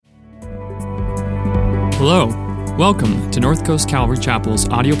Hello, welcome to North Coast Calvary Chapel's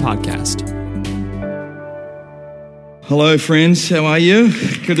audio podcast. Hello friends, how are you?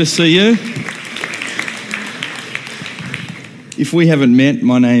 Good to see you. If we haven't met,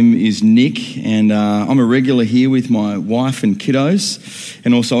 my name is Nick and I'm a regular here with my wife and kiddos,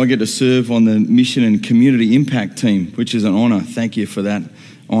 and also I get to serve on the mission and community impact team, which is an honour. Thank you for that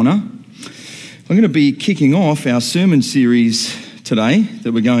honour. I'm going to be kicking off our sermon series today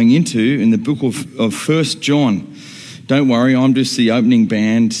that we're going into in the book of 1 John. Don't worry, I'm just the opening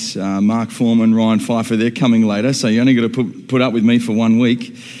band. Mark Foreman, Ryan Pfeiffer, they're coming later, so you only got to put up with me for 1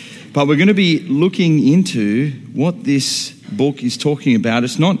 week. But we're going to be looking into what this book is talking about.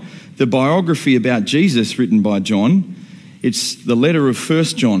 It's not the biography about Jesus written by John. It's the letter of 1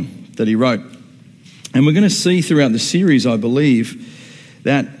 John that he wrote. And we're going to see throughout the series, I believe,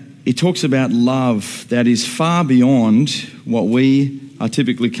 that it talks about love that is far beyond what we are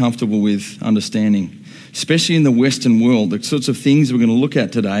typically comfortable with understanding. Especially in the Western world, the sorts of things we're going to look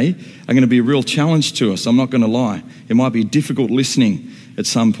at today are going to be a real challenge to us. I'm not going to lie. It might be difficult listening at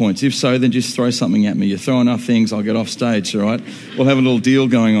some points. If so, then just throw something at me. You throw enough things, I'll get off stage, all right? We'll have a little deal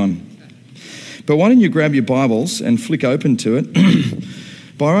going on. But why don't you grab your Bibles and flick open to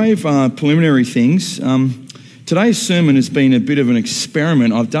it. By way of preliminary things, today's sermon has been a bit of an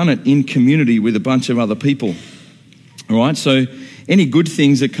experiment. I've done it in community with a bunch of other people, all right? So any good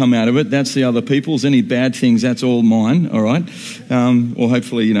things that come out of it, that's the other people's. Any bad things, that's all mine, all right? Or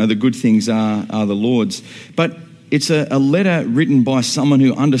hopefully, the good things are the Lord's. But it's a letter written by someone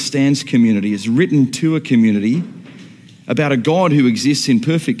who understands community. It's written to a community about a God who exists in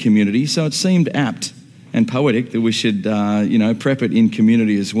perfect community. So it seemed apt and poetic that we should, prep it in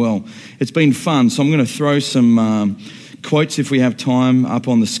community as well. It's been fun, so I'm going to throw some quotes, if we have time, up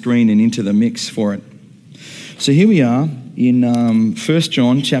on the screen and into the mix for it. So here we are in 1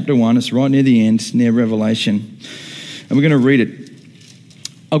 John chapter 1. It's right near the end, near Revelation. And we're going to read it.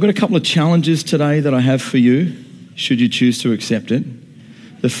 I've got a couple of challenges today that I have for you, should you choose to accept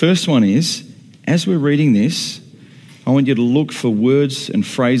it. The first one is, as we're reading this, I want you to look for words and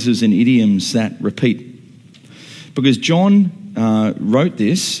phrases and idioms that repeat. Because John wrote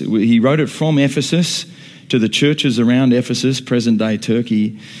this. He wrote it from Ephesus to the churches around Ephesus, present-day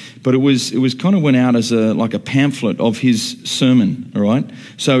Turkey. But it was kind of went out as like a pamphlet of his sermon, all right?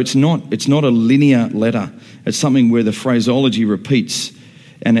 So it's not a linear letter. It's something where the phraseology repeats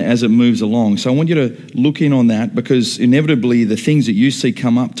and as it moves along. So I want you to look in on that, because inevitably the things that you see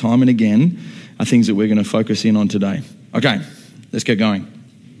come up time and again are things that we're going to focus in on today. Okay, let's get going.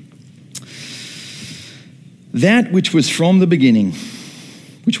 That which was from the beginning,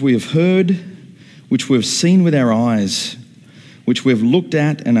 which we have heard, which we have seen with our eyes, which we have looked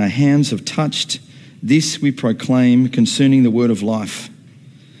at and our hands have touched, this we proclaim concerning the word of life.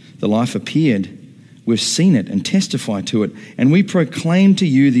 The life appeared, we've seen it and testify to it, and we proclaim to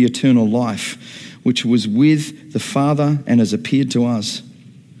you the eternal life, which was with the Father and has appeared to us.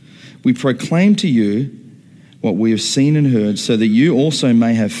 We proclaim to you what we have seen and heard, so that you also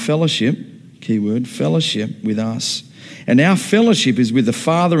may have fellowship, keyword, fellowship with us. And our fellowship is with the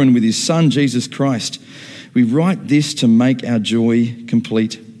Father and with his Son, Jesus Christ. We write this to make our joy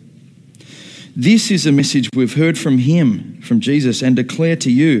complete. This is a message we've heard from him, from Jesus, and declare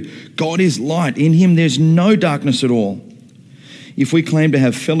to you. God is light. In him there's no darkness at all. If we claim to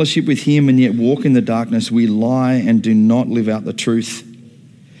have fellowship with him and yet walk in the darkness, we lie and do not live out the truth.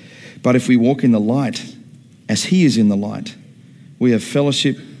 But if we walk in the light, as he is in the light, we have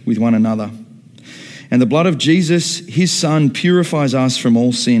fellowship with one another. And the blood of Jesus, his Son, purifies us from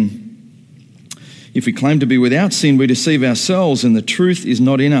all sin. If we claim to be without sin, we deceive ourselves and the truth is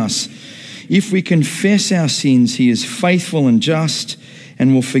not in us. If we confess our sins, he is faithful and just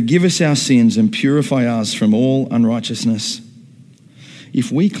and will forgive us our sins and purify us from all unrighteousness.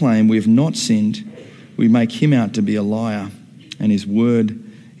 If we claim we have not sinned, we make him out to be a liar and his word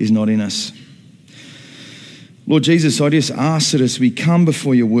is not in us. Lord Jesus, I just ask that as we come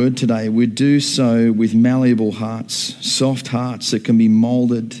before your word today, we do so with malleable hearts, soft hearts that can be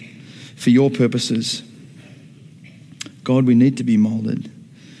moulded for your purposes. God, we need to be moulded.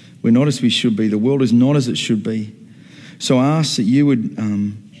 We're not as we should be. The world is not as it should be. So I ask that you would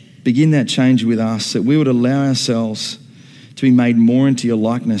begin that change with us, that we would allow ourselves to be made more into your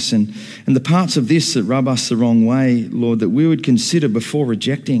likeness. And the parts of this that rub us the wrong way, Lord, that we would consider before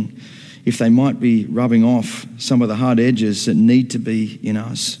rejecting, if they might be rubbing off some of the hard edges that need to be in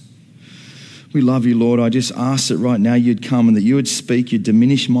us. We love you, Lord. I just ask that right now you'd come and that you would speak, you'd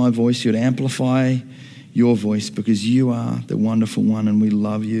diminish my voice, you'd amplify your voice, because you are the wonderful one and we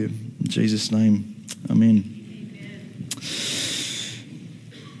love you. In Jesus' name, amen.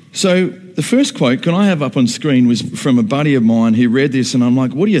 So the first quote, can I have up on screen, was from a buddy of mine who read this, and I'm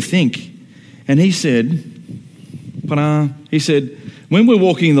like, what do you think? And he said, when we're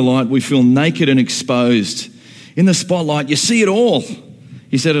walking in the light, we feel naked and exposed. In the spotlight, you see it all.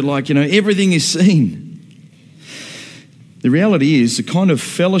 He said it like, everything is seen. The reality is the kind of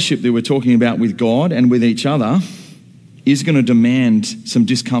fellowship that we're talking about with God and with each other is going to demand some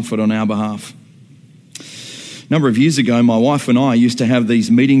discomfort on our behalf. A number of years ago, my wife and I used to have these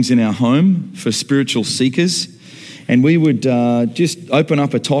meetings in our home for spiritual seekers, and we would just open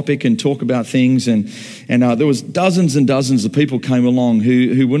up a topic and talk about things, and there was dozens and dozens of people came along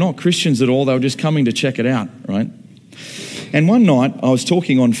who were not Christians at all. They were just coming to check it out, right? And one night I was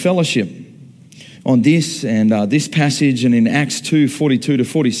talking on fellowship on this and this passage, and in Acts 2:42 to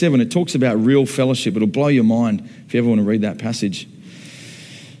 47, it talks about real fellowship. It'll blow your mind if you ever want to read that passage.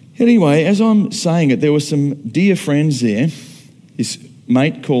 Anyway, as I'm saying it, there were some dear friends there, his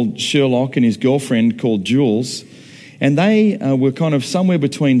mate called Sherlock and his girlfriend called Jules, and they were kind of somewhere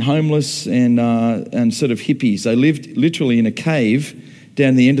between homeless and sort of hippies. They lived literally in a cave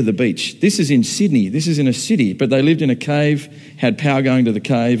down the end of the beach. This is in Sydney. This is in a city, but they lived in a cave, had power going to the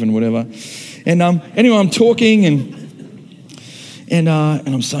cave and whatever. And anyway, I'm talking and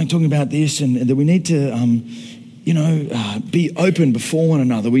I'm talking about this and that we need to, be open before one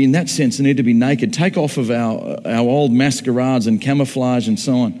another. We, in that sense, need to be naked, take off of our old masquerades and camouflage and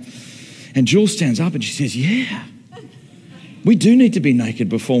so on. And Jules stands up and she says, yeah, we do need to be naked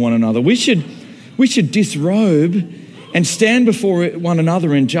before one another. We should disrobe and stand before one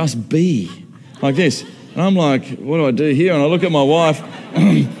another and just be like this. And I'm like, what do I do here? And I look at my wife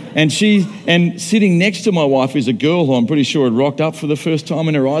and sitting next to my wife is a girl who I'm pretty sure had rocked up for the first time,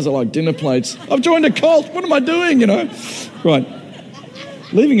 and her eyes are like dinner plates. I've joined a cult. What am I doing, Right.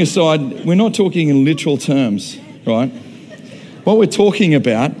 Leaving aside, we're not talking in literal terms, right? What we're talking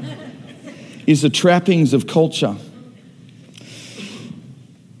about is the trappings of culture.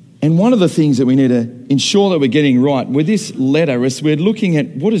 And one of the things that we need to ensure that we're getting right with this letter is we're looking at,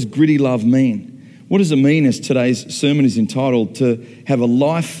 what does gritty love mean? What does it mean, as today's sermon is entitled, to have a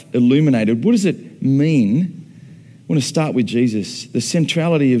life illuminated? What does it mean? I want to start with Jesus. The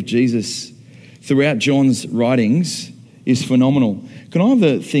centrality of Jesus throughout John's writings is phenomenal. Can I have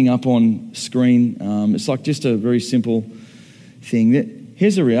the thing up on screen? It's like just a very simple thing.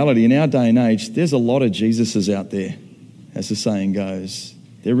 Here's the reality. In our day and age, there's a lot of Jesuses out there, as the saying goes.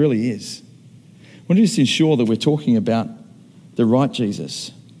 There really is. I want to just ensure that we're talking about the right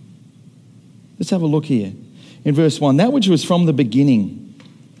Jesus. Let's have a look here. In verse 1, that which was from the beginning.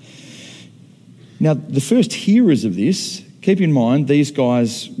 Now, the first hearers of this, keep in mind, these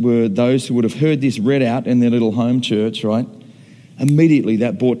guys were those who would have heard this read out in their little home church, right? Immediately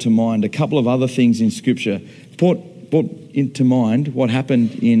that brought to mind a couple of other things in Scripture. Brought into mind what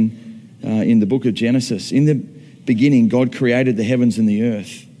happened in the book of Genesis. In the beginning, God created the heavens and the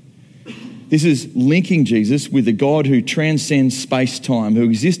earth. This is linking Jesus with the God who transcends space-time, who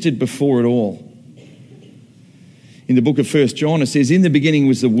existed before it all. In the book of 1 John, it says, in the beginning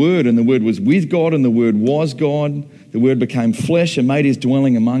was the Word, and the Word was with God, and the Word was God. The Word became flesh and made his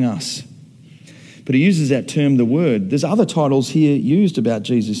dwelling among us. But he uses that term, the Word. There's other titles here used about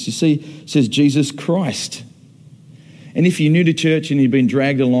Jesus. You see, it says Jesus Christ. And if you're new to church and you've been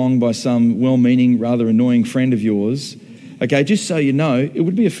dragged along by some well-meaning, rather annoying friend of yours, okay, just so you know, it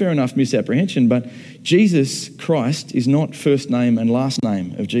would be a fair enough misapprehension, but Jesus Christ is not first name and last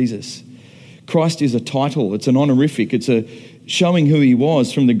name of Jesus. Christ is a title. It's an honorific. It's a showing who he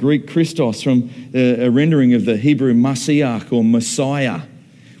was, from the Greek Christos, from a rendering of the Hebrew Messiah or Messiah,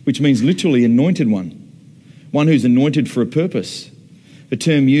 which means literally anointed one who's anointed for a purpose. A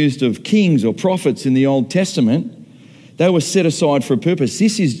term used of kings or prophets in the Old Testament. They were set aside for a purpose.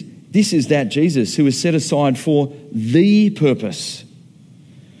 This is that Jesus who was set aside for the purpose,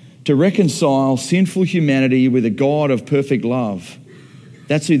 to reconcile sinful humanity with a God of perfect love.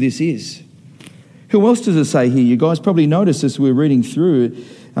 That's who this is. Who else does it say here? You guys probably noticed as we're reading through,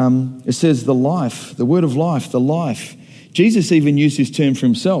 it says the life, the word of life, the life. Jesus even used this term for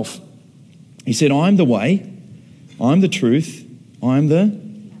himself. He said, I am the way, I am the truth, I am the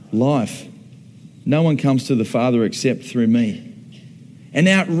life. No one comes to the Father except through me. An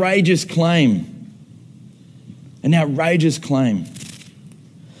outrageous claim. An outrageous claim.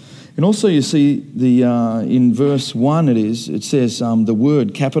 And also you see in verse 1 it says the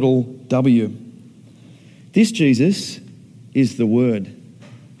word, capital W. This Jesus is the Word.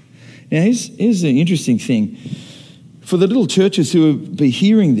 Now here's the interesting thing. For the little churches who would be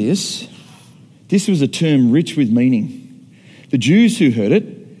hearing this was a term rich with meaning. The Jews who heard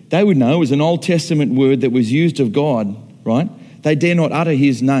it, they would know it was an Old Testament word that was used of God, right? They dare not utter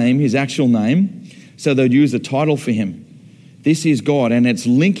his name, his actual name, so they'd use a title for him. This is God, and it's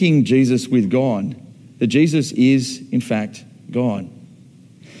linking Jesus with God, that Jesus is, in fact, God.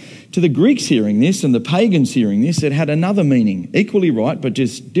 To the Greeks hearing this and the pagans hearing this, it had another meaning, equally right, but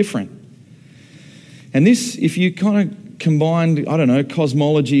just different. And this, if you kind of combined,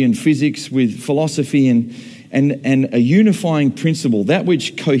 cosmology and physics with philosophy and a unifying principle, that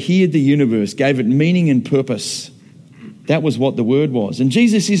which cohered the universe, gave it meaning and purpose, that was what the word was. And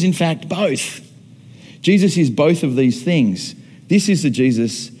Jesus is, in fact, both. Jesus is both of these things. This is the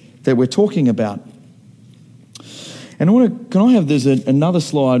Jesus that we're talking about. And there's another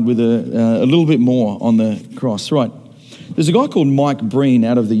slide with a little bit more on the cross. Right. There's a guy called Mike Breen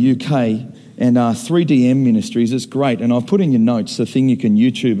out of the UK and 3DM Ministries. It's great. And I've put in your notes the thing you can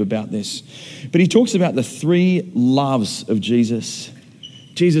YouTube about this. But he talks about the three loves of Jesus.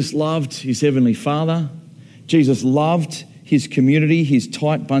 Jesus loved his heavenly Father. Jesus loved his community, his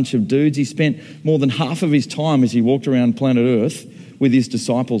tight bunch of dudes. He spent more than half of his time as he walked around planet Earth with his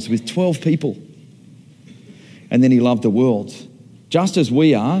disciples, with 12 people. And then he loved the world. Just as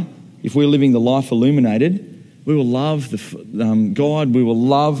we are, if we're living the life illuminated, we will love God, we will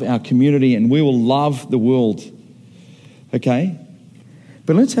love our community, and we will love the world. Okay?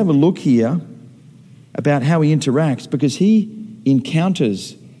 But let's have a look here about how he interacts, because he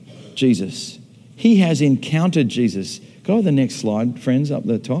encounters Jesus. He has encountered Jesus. Go to the next slide, friends, up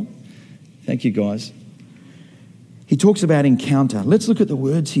the top. Thank you, guys. He talks about encounter. Let's look at the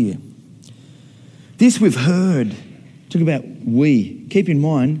words here. This we've heard. Talk about we. Keep in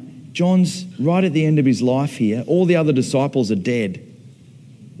mind, John's right at the end of his life here. All the other disciples are dead.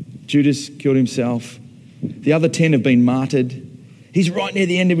 Judas killed himself. The other 10 have been martyred. He's right near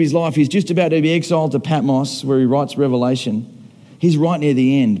the end of his life. He's just about to be exiled to Patmos, where he writes Revelation. He's right near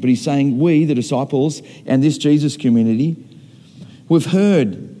the end, but he's saying we, the disciples, and this Jesus community, we've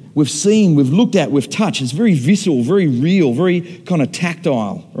heard, we've seen, we've looked at, we've touched. It's very visceral, very real, very kind of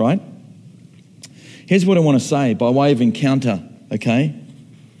tactile, right? Here's what I want to say by way of encounter, okay?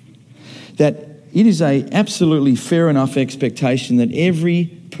 That it is a absolutely fair enough expectation that every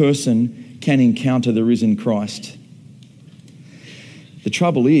person can encounter the risen Christ. The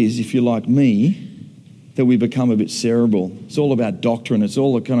trouble is, if you're like me, that we become a bit cerebral. It's all about doctrine. It's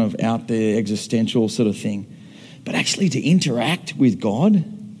all a kind of out there existential sort of thing. But actually to interact with God,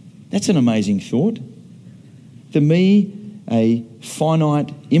 that's an amazing thought. For me, a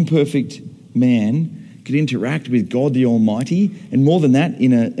finite, imperfect man could interact with God the Almighty, and more than that,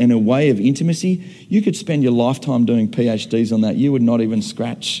 in a way of intimacy. You could spend your lifetime doing PhDs on that. You would not even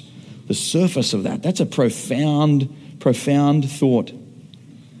scratch the surface of that. That's a profound thought.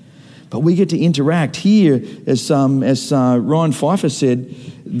 But we get to interact here, as Ryan Pfeiffer said,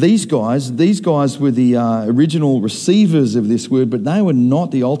 these guys were the original receivers of this word, but they were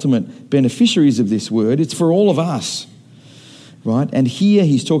not the ultimate beneficiaries of this word. It's for all of us, right? And here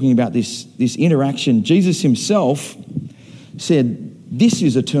he's talking about this interaction. Jesus himself said, this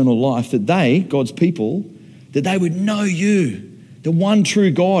is eternal life, that they, God's people, that they would know you, the one true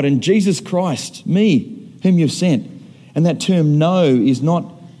God, and Jesus Christ, me, whom you've sent. And that term know is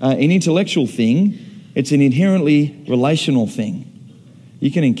not an intellectual thing, it's an inherently relational thing.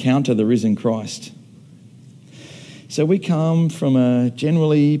 You can encounter the risen Christ. So we come from a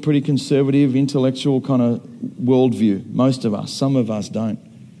generally pretty conservative, intellectual kind of worldview, most of us. Some of us don't.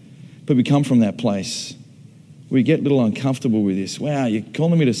 But we come from that place. We get a little uncomfortable with this. Wow, you're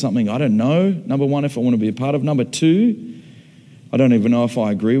calling me to something I don't know. Number one, if I want to be a part of. Number two, I don't even know if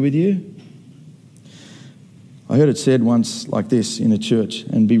I agree with you. I heard it said once like this in a church,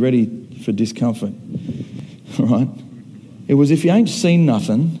 and be ready for discomfort, right? It was, if you ain't seen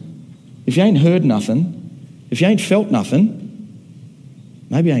nothing, if you ain't heard nothing, if you ain't felt nothing,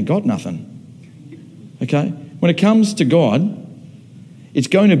 maybe you ain't got nothing, okay? When it comes to God, it's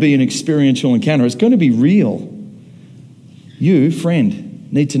going to be an experiential encounter. It's going to be real. You,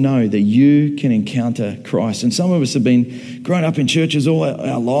 friend, need to know that you can encounter Christ. And some of us have been grown up in churches all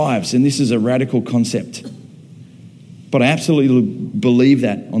our lives, and this is a radical concept. But I absolutely believe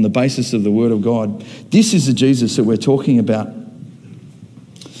that on the basis of the Word of God. This is the Jesus that we're talking about.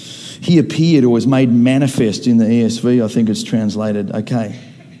 He appeared, or was made manifest in the ESV, I think it's translated, okay.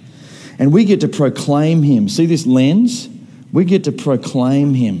 And we get to proclaim him. See this lens? We get to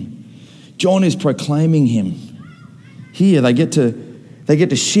proclaim him. John is proclaiming him. Here they get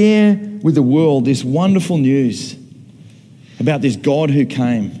to share with the world this wonderful news about this God who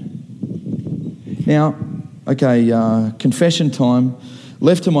came. Now, okay, confession time.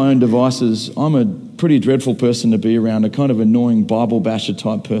 Left to my own devices, I'm a pretty dreadful person to be around, a kind of annoying Bible basher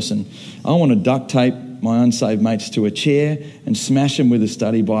type person. I want to duct tape my unsaved mates to a chair and smash them with a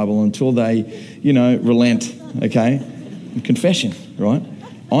study Bible until they, relent, okay? Confession, right?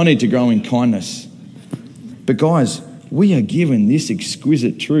 I need to grow in kindness. But guys, we are given this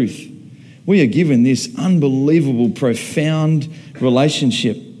exquisite truth. We are given this unbelievable, profound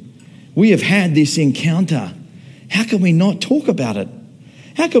relationship. We have had this encounter. How can we not talk about it?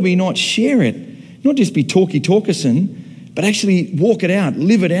 How can we not share it? Not just be talky-talkerson, but actually walk it out,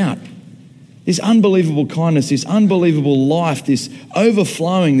 live it out. This unbelievable kindness, this unbelievable life, this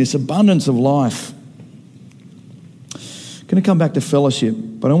overflowing, this abundance of life. I'm going to come back to fellowship,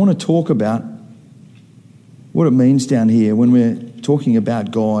 but I want to talk about what it means down here when we're talking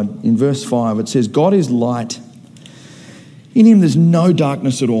about God. In verse 5, it says, God is light. In him there's no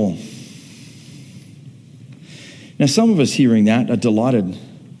darkness at all. Now, some of us hearing that are delighted.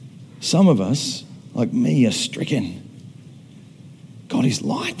 Some of us, like me, are stricken. God is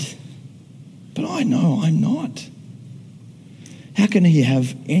light, but I know I'm not. How can he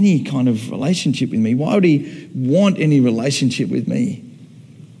have any kind of relationship with me? Why would he want any relationship with me?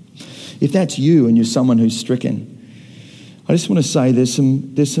 If that's you and you're someone who's stricken, I just want to say there's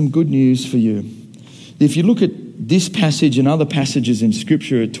some good news for you. If you look at this passage and other passages in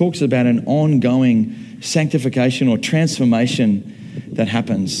Scripture, it talks about an ongoing sanctification or transformation that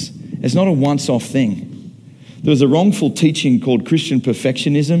happens. It's not a once-off thing. There was a wrongful teaching called Christian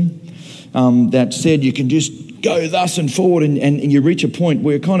perfectionism that said you can just go thus and forward and you reach a point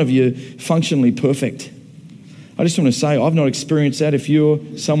where kind of you're functionally perfect. I just want to say I've not experienced that. If you're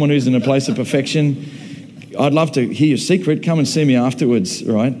someone who's in a place of perfection, I'd love to hear your secret. Come and see me afterwards,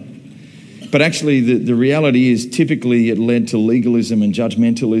 right? But actually the reality is typically it led to legalism and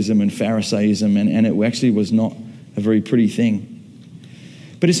judgmentalism and Pharisaism, and it actually was not a very pretty thing.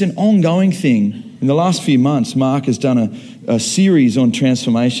 But it's an ongoing thing. In the last few months, Mark has done a series on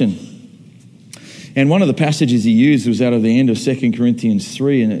transformation. And one of the passages he used was out of the end of 2 Corinthians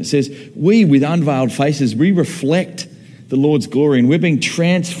 3, and it says, we with unveiled faces, we reflect the Lord's glory, and we're being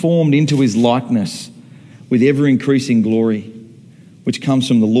transformed into his likeness with ever-increasing glory, which comes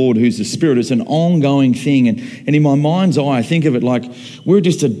from the Lord who's the Spirit. It's an ongoing thing. And in my mind's eye, I think of it like we're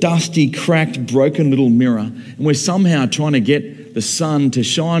just a dusty, cracked, broken little mirror, and we're somehow trying to get the sun to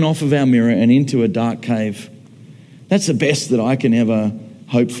shine off of our mirror and into a dark cave. That's the best that I can ever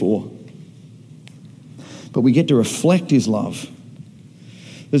hope for. But we get to reflect his love.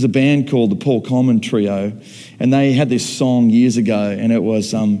 There's a band called the Paul Coleman Trio, and they had this song years ago, and it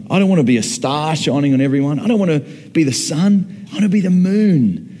was, I don't want to be a star shining on everyone. I don't want to be the sun. I want to be the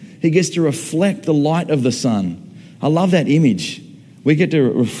moon. He gets to reflect the light of the sun. I love that image. We get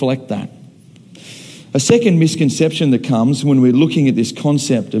to reflect that. A second misconception that comes when we're looking at this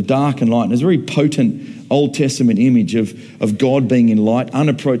concept of dark and light, and it's a very potent Old Testament image of God being in light,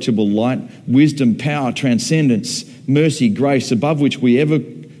 unapproachable light, wisdom, power, transcendence, mercy, grace, above which we ever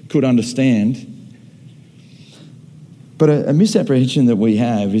could understand. But a misapprehension that we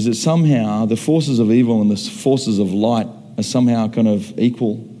have is that somehow the forces of evil and the forces of light are somehow kind of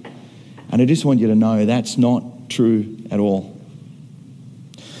equal. And I just want you to know that's not true at all.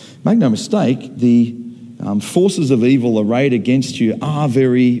 Make no mistake, the forces of evil arrayed against you are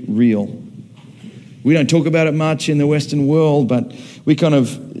very real. We don't talk about it much in the Western world, but we kind of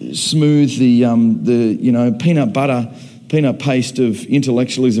smooth the peanut paste of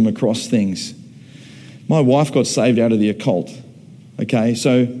intellectualism across things. My wife got saved out of the occult. Okay,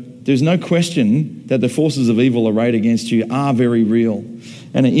 so there's no question that the forces of evil arrayed against you are very real,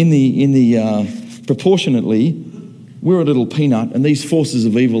 and proportionately, we're a little peanut, and these forces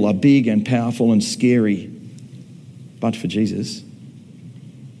of evil are big and powerful and scary. But for Jesus,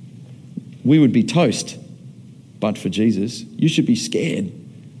 we would be toast. But for Jesus, you should be scared.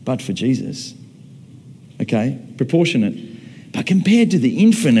 But for Jesus, okay, proportionate. But compared to the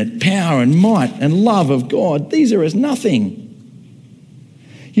infinite power and might and love of God, these are as nothing.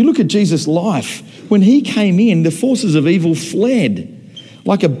 You look at Jesus' life. When he came in, the forces of evil fled.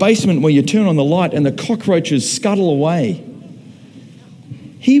 Like a basement where you turn on the light and the cockroaches scuttle away.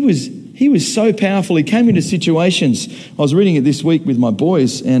 He was so powerful. He came into situations. I was reading it this week with my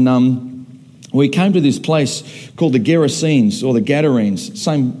boys, and we came to this place called the Gerasenes or the Gadarenes.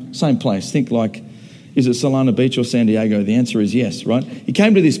 Same place. Think like, is it Solana Beach or San Diego? The answer is yes, right? He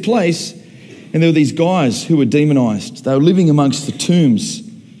came to this place, and there were these guys who were demonized. They were living amongst the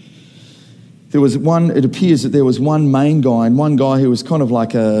tombs. It appears that there was one main guy, and one guy who was kind of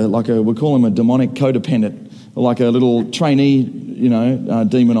like a we call him a demonic codependent, like a little trainee,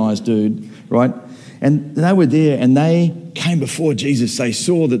 demonized dude, right? And they were there, and they came before Jesus. They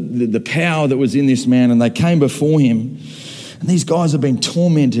saw the power that was in this man, and they came before him. And these guys have been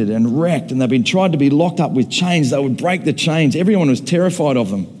tormented and wrecked, and they've been tried to be locked up with chains. They would break the chains. Everyone was terrified of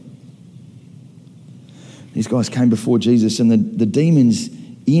them. These guys came before Jesus, and the demons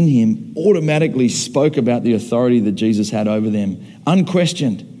in him automatically spoke about the authority that Jesus had over them,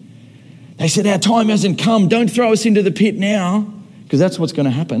 unquestioned. They said, our time hasn't come. Don't throw us into the pit now, because that's what's going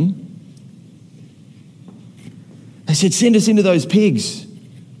to happen. They said, send us into those pigs.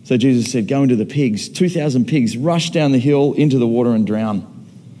 So Jesus said, go into the pigs. 2,000 pigs rush down the hill into the water and drown.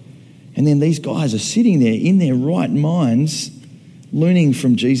 And then these guys are sitting there in their right minds, learning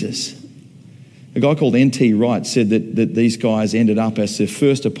from Jesus. A guy called N.T. Wright said that these guys ended up as the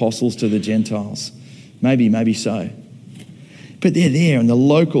first apostles to the Gentiles. Maybe so. But they're there, and the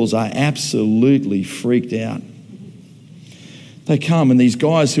locals are absolutely freaked out. They come, and these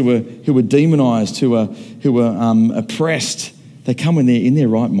guys who were demonized, who were oppressed, they come in their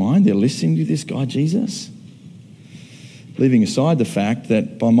right mind. They're listening to this guy, Jesus. Leaving aside the fact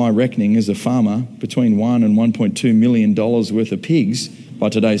that, by my reckoning as a farmer, between $1 and $1.2 million worth of pigs, by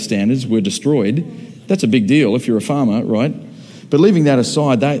today's standards, were destroyed. That's a big deal if you're a farmer, right? But leaving that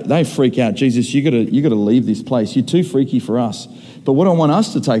aside, they freak out. Jesus, you got to leave this place. You're too freaky for us. But what I want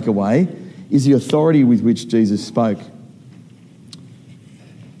us to take away is the authority with which Jesus spoke.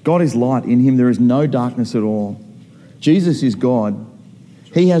 God is light. In him there is no darkness at all. Jesus is God.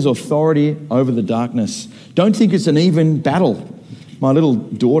 He has authority over the darkness. Don't think it's an even battle. My little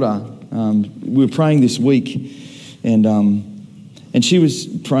daughter, we were praying this week, and she was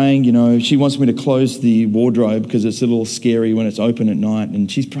praying, she wants me to close the wardrobe because it's a little scary when it's open at night.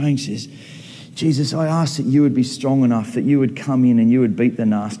 And she's praying, she says, Jesus, I ask that you would be strong enough, that you would come in and you would beat the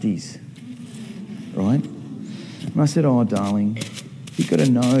nasties. Right? And I said, oh, darling, you've got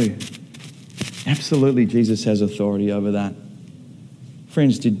to know. Absolutely, Jesus has authority over that.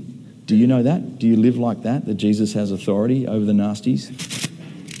 Friends, do you know that? Do you live like that Jesus has authority over the nasties?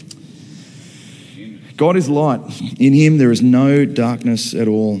 God is light. In him there is no darkness at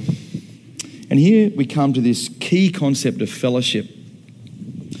all. And here we come to this key concept of fellowship.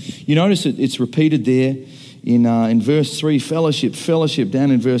 You notice it's repeated there in verse 3, fellowship, fellowship,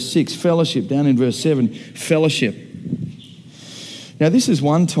 down in verse 6, fellowship, down in verse 7, fellowship. Now this is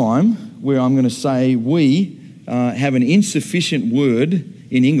one time where I'm going to say we have an insufficient word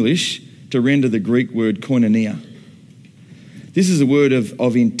in English to render the Greek word koinonia. This is a word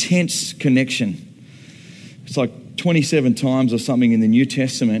of intense connection. It's like 27 times or something in the New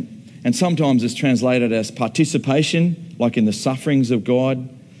Testament, and sometimes it's translated as participation, like in the sufferings of God.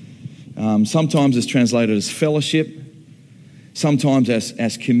 Sometimes it's translated as fellowship, sometimes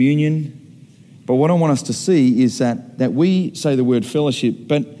as communion. But what I want us to see is that we say the word fellowship,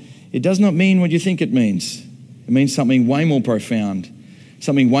 but it does not mean what you think it means. It means something way more profound,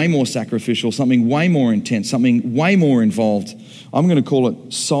 something way more sacrificial, something way more intense, something way more involved. I'm going to call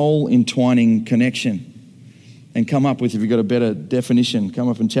it soul entwining connection. And come up with, if you've got a better definition, come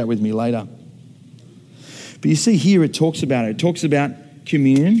up and chat with me later. But you see here it talks about it. It talks about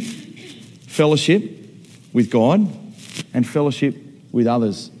communion, fellowship with God, and fellowship with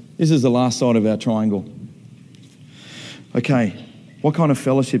others. This is the last side of our triangle. Okay, what kind of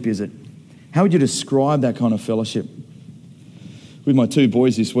fellowship is it? How would you describe that kind of fellowship? With my two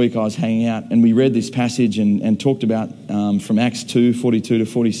boys this week, I was hanging out and we read this passage and talked about from Acts 2, 42 to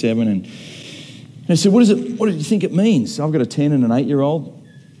 47. And I said, what do you think it means? So I've got a 10 and an 8-year-old.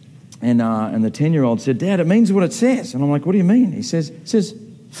 And the 10-year-old said, Dad, it means what it says. And I'm like, what do you mean? He says, it says,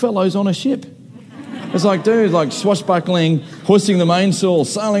 fellows on a ship. It's like, dude, like swashbuckling, hoisting the mainsail,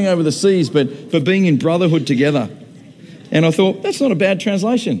 sailing over the seas, but being in brotherhood together. And I thought, that's not a bad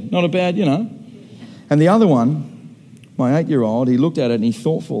translation. Not a bad, And the other one, my 8-year-old, he looked at it and he's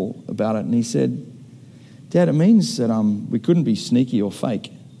thoughtful about it. And he said, Dad, it means that we couldn't be sneaky or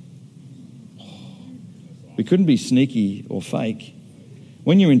fake. We couldn't be sneaky or fake.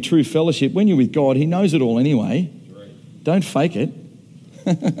 When you're in true fellowship, when you're with God, he knows it all anyway. Don't fake it.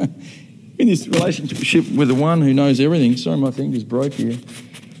 In this relationship with the one who knows everything. Sorry, my thing just broke here.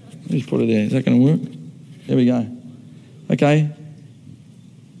 Let me just put it there. Is that going to work? There we go. Okay.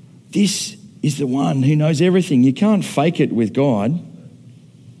 This is the one who knows everything. You can't fake it with God.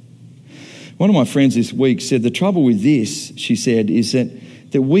 One of my friends this week said the trouble with this, she said, is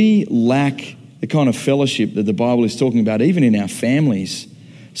that we lack the kind of fellowship that the Bible is talking about, even in our families.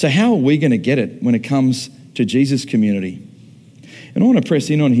 So how are we going to get it when it comes to Jesus' community? And I want to press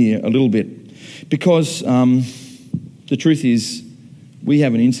in on here a little bit because the truth is we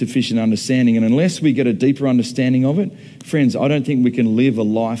have an insufficient understanding, and unless we get a deeper understanding of it, friends, I don't think we can live a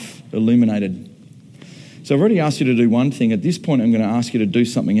life illuminated. So I've already asked you to do one thing. At this point, I'm going to ask you to do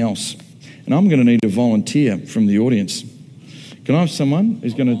something else, and I'm going to need a volunteer from the audience. Can I have someone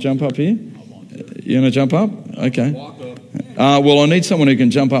who's going to jump up here? You going to jump up? Okay. Well, I need someone who can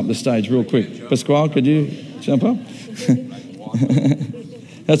jump up the stage real quick. Pasquale, could you jump up?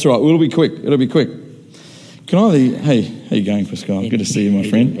 That's right. It'll be quick. Hey, how you going, Pasquale? Good to see you, my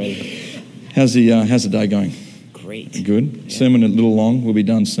friend. How's the day going? Great. Good. Yeah. Sermon a little long. We'll be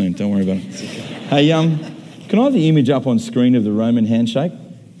done soon. Don't worry about it. Hey, can I have the image up on screen of the Roman handshake?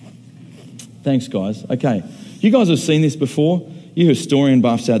 Thanks, guys. Okay. You guys have seen this before. You historian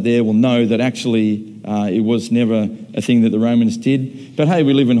buffs out there will know that actually it was never a thing that the Romans did. But hey,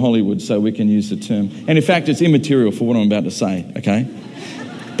 we live in Hollywood, so we can use the term. And in fact, it's immaterial for what I'm about to say, okay?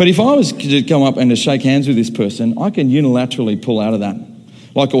 But if I was to come up and to shake hands with this person, I can unilaterally pull out of that.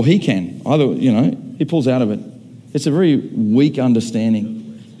 Or he can. Either, he pulls out of it. It's a very weak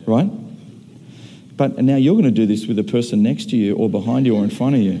understanding, right? But now you're going to do this with the person next to you or behind you or in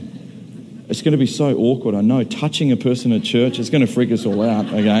front of you. It's going to be so awkward, I know. Touching a person at church, it's going to freak us all out,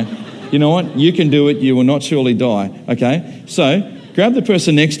 okay? You know what? You can do it. You will not surely die, okay? So grab the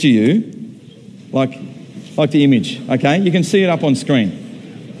person next to you, like the image, okay? You can see it up on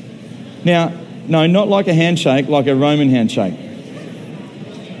screen. Now, no, not like a handshake, like a Roman handshake.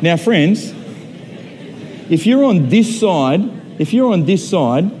 Now, friends, if you're on this side,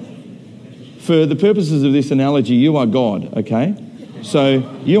 for the purposes of this analogy, you are God, okay?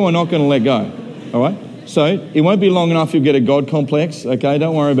 So you are not going to let go, all right? So it won't be long enough you'll get a God complex, okay?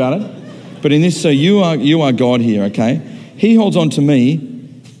 Don't worry about it. But in this, so you are God here, okay? He holds on to me,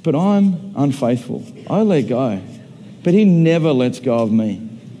 but I'm unfaithful. I let go, but he never lets go of me,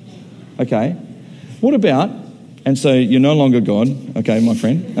 okay? What about, and so you're no longer God, okay, my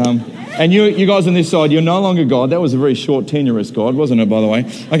friend? And you guys on this side, you're no longer God. That was a very short, tenuous God, wasn't it, by the way?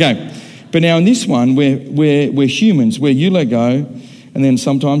 Okay. But now in this one, we're humans, where you let go, and then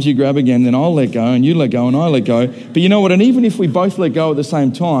sometimes you grab again, then I'll let go, and you let go, and I let go. But you know what? And even if we both let go at the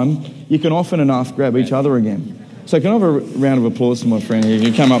same time, you can often enough grab each other again. So can I have a round of applause for my friend here?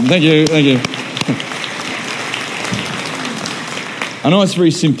 You come up. Thank you. I know it's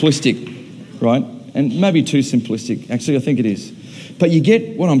very simplistic, right? And maybe too simplistic. Actually, I think it is. But you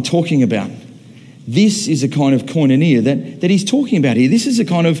get what I'm talking about. This is a kind of koinonia that he's talking about here. This is a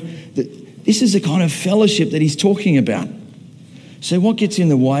kind of fellowship that he's talking about. So what gets in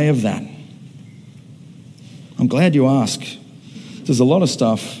the way of that? I'm glad you asked. There's a lot of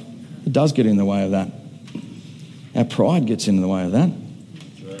stuff that does get in the way of that. Our pride gets in the way of that.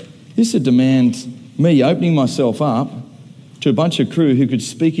 This would demand me opening myself up to a bunch of crew who could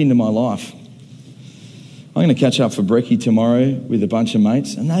speak into my life. I'm going to catch up for brekkie tomorrow with a bunch of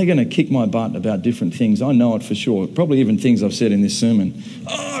mates, and they're going to kick my butt about different things. I know it for sure. Probably even things I've said in this sermon.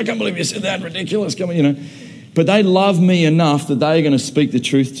 Oh, I can't believe you said that. Ridiculous. Come on, But they love me enough that they're going to speak the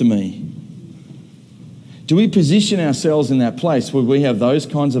truth to me. Do we position ourselves in that place where we have those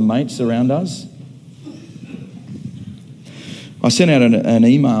kinds of mates around us? I sent out an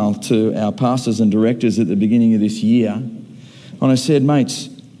email to our pastors and directors at the beginning of this year, and I said, mates,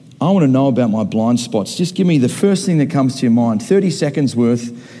 I want to know about my blind spots. Just give me the first thing that comes to your mind, 30 seconds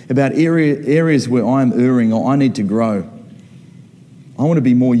worth, about areas where I'm erring or I need to grow. I want to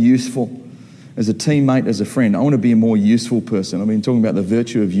be more useful as a teammate, as a friend. I want to be a more useful person. I've been talking about the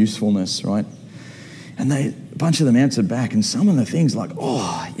virtue of usefulness, right? And a bunch of them answered back, and some of the things like,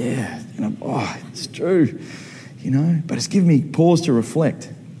 oh, yeah, it's true, but it's given me pause to reflect.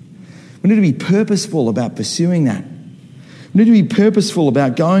 We need to be purposeful about pursuing that. We need to be purposeful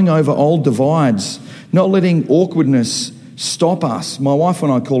about going over old divides, not letting awkwardness stop us. My wife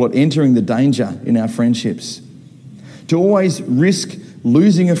and I call it entering the danger in our friendships. To always risk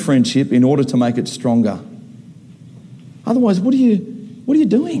losing a friendship in order to make it stronger. Otherwise, what are you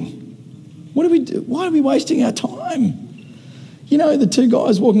doing? Why are we wasting our time? The two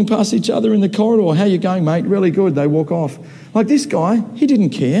guys walking past each other in the corridor. How you going, mate? Really good. They walk off. Like this guy, he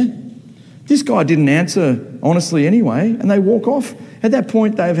didn't care. This guy didn't answer honestly anyway, and they walk off. At that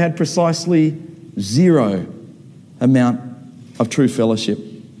point, they've had precisely zero amount of true fellowship.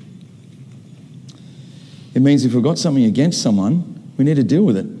 It means if we've got something against someone, we need to deal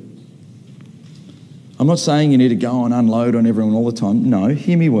with it. I'm not saying you need to go and unload on everyone all the time. No,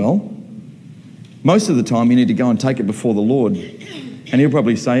 hear me well. Most of the time, you need to go and take it before the Lord. And he'll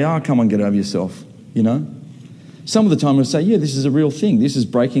probably say, come on, get over yourself, Some of the time he'll say, yeah, this is a real thing. This is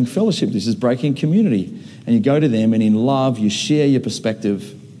breaking fellowship. This is breaking community. And you go to them and in love, you share your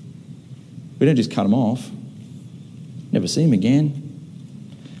perspective. We don't just cut them off. Never see them again.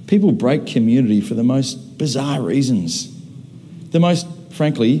 People break community for the most bizarre reasons. The most,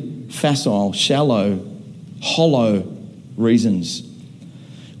 frankly, facile, shallow, hollow reasons.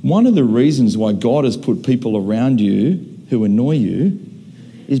 One of the reasons why God has put people around you who annoy you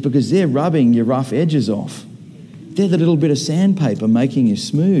is because they're rubbing your rough edges off. They're the little bit of sandpaper making you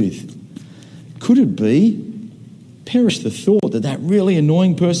smooth. Could it be, perish the thought, that really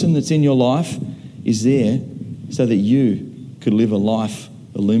annoying person that's in your life is there so that you could live a life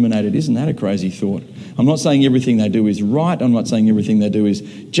illuminated? Isn't that a crazy thought? I'm not saying everything they do is right. I'm not saying everything they do is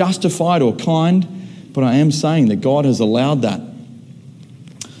justified or kind, but I am saying that God has allowed that.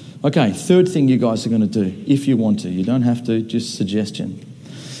 Okay, third thing you guys are going to do, if you want to. You don't have to, just suggestion.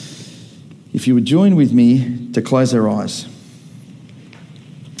 If you would join with me to close our eyes.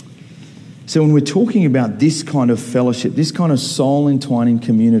 So when we're talking about this kind of fellowship, this kind of soul-entwining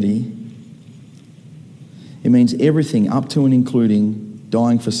community, it means everything up to and including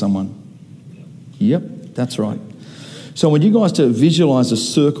dying for someone. Yep, that's right. So I want you guys to visualise a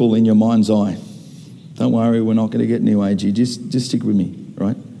circle in your mind's eye. Don't worry, we're not going to get new agey. Just stick with me,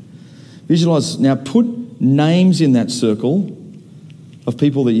 right? Visualise. Now put names in that circle of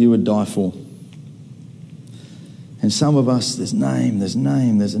people that you would die for. And some of us, there's a name,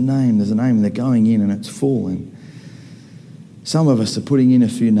 and they're going in and it's full. And some of us are putting in a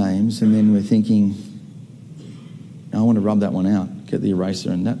few names and then we're thinking, no, I want to rub that one out, get the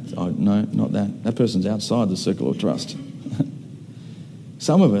eraser, and no, not that. That person's outside the circle of trust.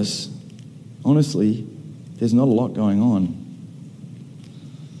 Some of us, honestly, there's not a lot going on.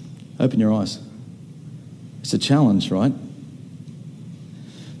 Open your eyes. It's a challenge, right?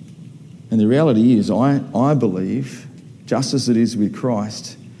 And the reality is, I believe, just as it is with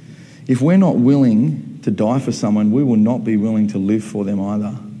Christ, if we're not willing to die for someone, we will not be willing to live for them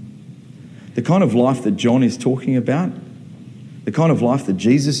either. The kind of life that John is talking about, the kind of life that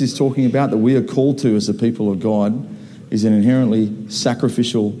Jesus is talking about, that we are called to as a people of God, is an inherently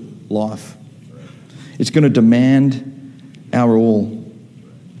sacrificial life. It's going to demand our all.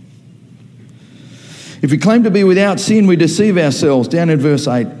 If we claim to be without sin, we deceive ourselves. Down in verse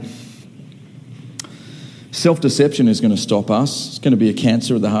 8. Self-deception is going to stop us. It's going to be a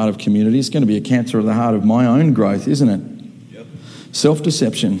cancer of the heart of community. It's going to be a cancer of the heart of my own growth, isn't it? Yep.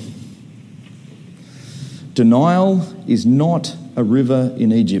 Self-deception. Denial is not a river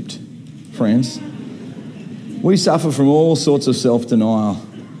in Egypt, friends. We suffer from all sorts of self-denial,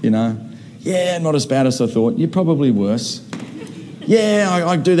 Yeah, not as bad as I thought. You're probably worse. Yeah,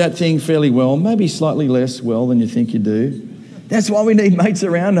 I do that thing fairly well, maybe slightly less well than you think you do. That's why we need mates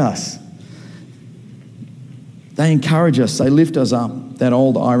around us. They encourage us, they lift us up. That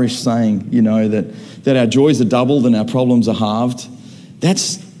old Irish saying, that our joys are doubled and our problems are halved.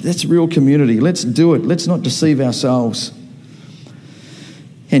 That's real community. Let's do it. Let's not deceive ourselves.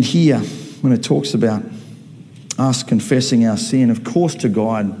 And here, when it talks about us confessing our sin, of course to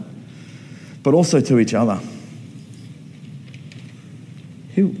God, but also to each other.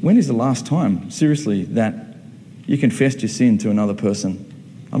 When is the last time, seriously, that you confessed your sin to another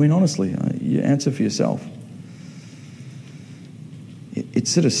person? I mean, honestly, you answer for yourself. It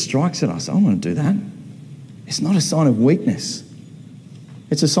sort of strikes at us. I want to do that. It's not a sign of weakness.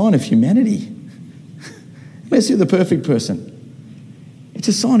 It's a sign of humanity. Unless you're the perfect person. It's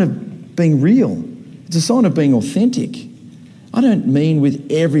a sign of being real. It's a sign of being authentic. I don't mean with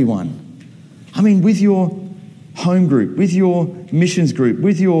everyone. I mean with your home group, with your missions group,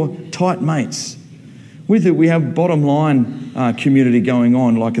 with your tight mates. With it, we have bottom line community going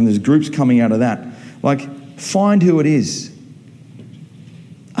on, and there's groups coming out of that. Find who it is.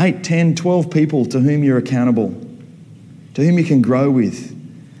 8, 10, 12 people to whom you're accountable, to whom you can grow with,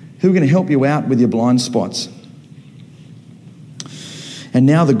 who are going to help you out with your blind spots. And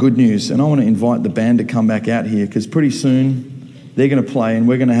now the good news, and I want to invite the band to come back out here because pretty soon they're going to play and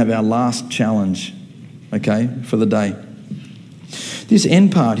we're going to have our last challenge, okay, for the day. This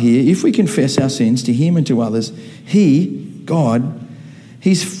end part here, if we confess our sins to him and to others, he, God,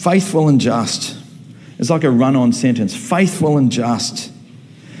 he's faithful and just. It's like a run-on sentence, faithful and just.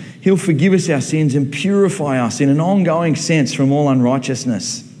 He'll forgive us our sins and purify us in an ongoing sense from all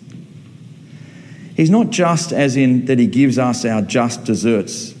unrighteousness. He's not just as in that he gives us our just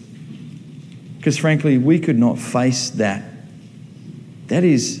desserts. Because frankly, we could not face that. That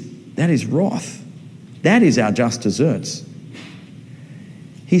is wrath. That is our just desserts.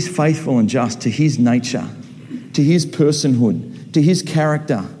 He's faithful and just to his nature, to his personhood, to his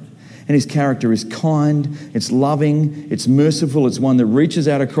character. And his character is kind, it's loving, it's merciful, it's one that reaches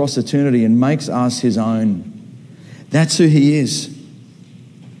out across eternity and makes us his own. That's who he is.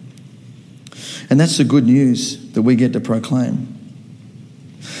 And that's the good news that we get to proclaim.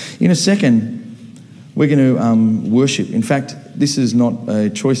 In a second, we're going to worship. In fact, this is not a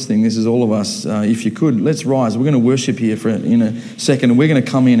choice thing. This is all of us. If you could, let's rise. We're going to worship here in a second. And we're going to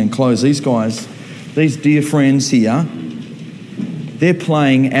come in and close. These guys, these dear friends here, They're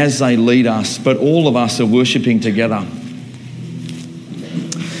playing as they lead us, but all of us are worshipping together.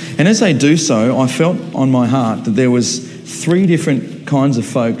 And as they do so, I felt on my heart that there was 3 different kinds of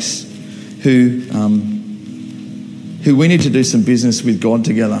folks who we need to do some business with God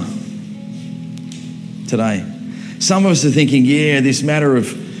together today. Some of us are thinking, this matter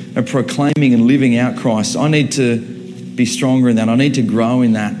of proclaiming and living out Christ, I need to be stronger in that. I need to grow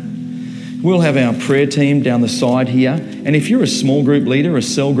in that. We'll have our prayer team down the side here. And if you're a small group leader, a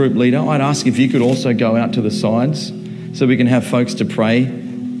cell group leader, I'd ask if you could also go out to the sides so we can have folks to pray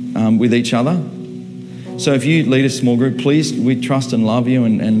with each other. So if you lead a small group, please, we trust and love you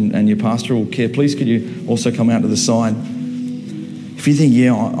and your pastoral care. Please could you also come out to the side. If you think,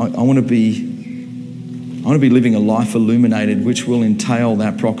 I want to be living a life illuminated, which will entail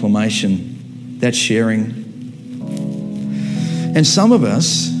that proclamation, that sharing. And some of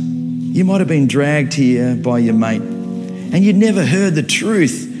us, you might have been dragged here by your mate and you'd never heard the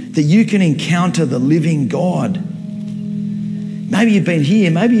truth that you can encounter the living God. Maybe you've been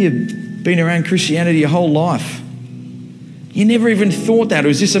here, maybe you've been around Christianity your whole life. You never even thought that. It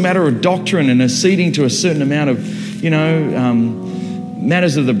was just a matter of doctrine and acceding to a certain amount of,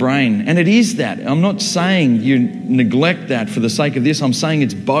 matters of the brain. And it is that. I'm not saying you neglect that for the sake of this. I'm saying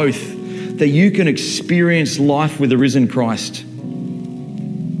it's both, that you can experience life with the risen Christ.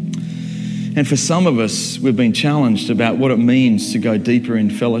 And for some of us, we've been challenged about what it means to go deeper in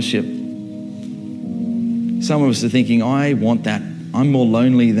fellowship. Some of us are thinking, I want that. I'm more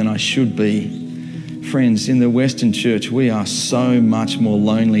lonely than I should be. Friends, in the Western church, we are so much more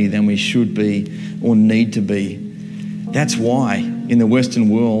lonely than we should be or need to be. That's why in the Western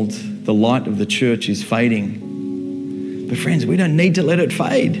world, the light of the church is fading. But friends, we don't need to let it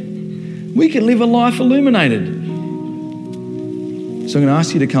fade. We can live a life illuminated. So I'm going to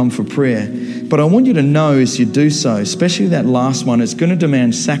ask you to come for prayer. But I want you to know as you do so, especially that last one, it's going to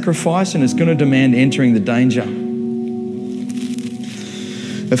demand sacrifice and it's going to demand entering the danger.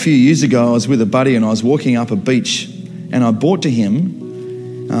 A few years ago, I was with a buddy and I was walking up a beach and I brought to him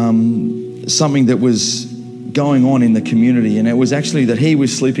something that was going on in the community. And it was actually that he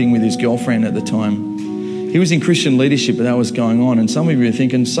was sleeping with his girlfriend at the time. He was in Christian leadership, but that was going on. And some of you are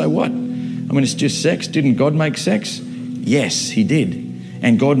thinking, so what? I mean, it's just sex. Didn't God make sex? Yes, he did.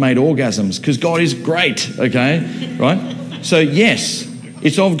 And God made orgasms because God is great, okay? Right? So yes,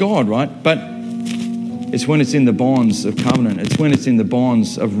 it's of God, right? But it's when it's in the bonds of covenant. It's when it's in the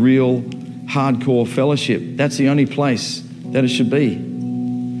bonds of real hardcore fellowship. That's the only place that it should be.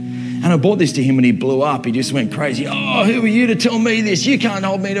 And I brought this to him and he blew up. He just went crazy. Oh, who are you to tell me this? You can't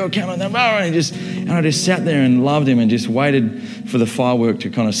hold me to account on that. And I just sat there and loved him and just waited for the firework to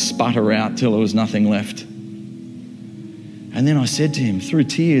kind of sputter out till there was nothing left. And then I said to him through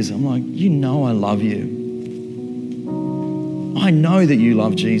tears, I'm like, you know I love you. I know that you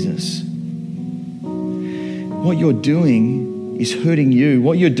love Jesus. What you're doing is hurting you.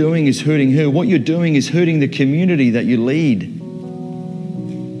 What you're doing is hurting her. What you're doing is hurting the community that you lead.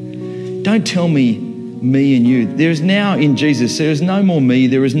 Don't tell me and you. There is now in Jesus, there is no more me,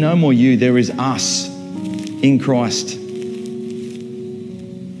 there is no more you, there is us in Christ.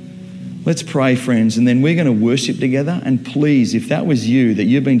 Let's pray, friends, and then we're going to worship together. And please, if that was you, that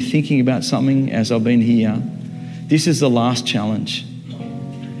you've been thinking about something as I've been here, this is the last challenge.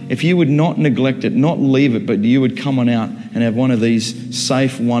 If you would not neglect it, not leave it, but you would come on out and have one of these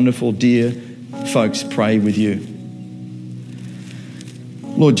safe, wonderful, dear folks pray with you.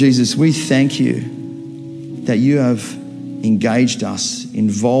 Lord Jesus, we thank you that you have engaged us,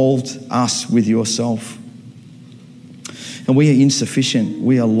 involved us with yourself. And we are insufficient.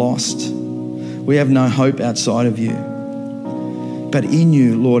 We are lost. We have no hope outside of you. But in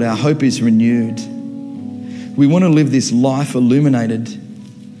you, Lord, our hope is renewed. We want to live this life illuminated.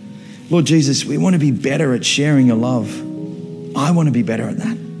 Lord Jesus, we want to be better at sharing your love. I want to be better at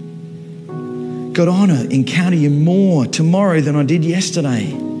that. God, I want to encounter you more tomorrow than I did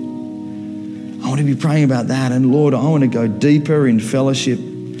yesterday. I want to be praying about that. And Lord, I want to go deeper in fellowship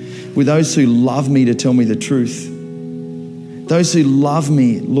with those who love me to tell me the truth. Those who love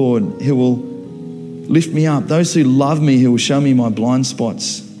me, Lord, who will lift me up. Those who love me, who will show me my blind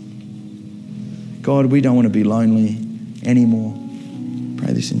spots. God, we don't want to be lonely anymore.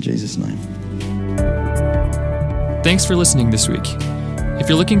 Pray this in Jesus' name. Thanks for listening this week. If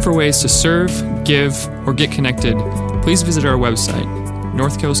you're looking for ways to serve, give, or get connected, please visit our website,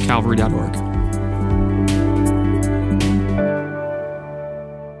 northcoastcalvary.org.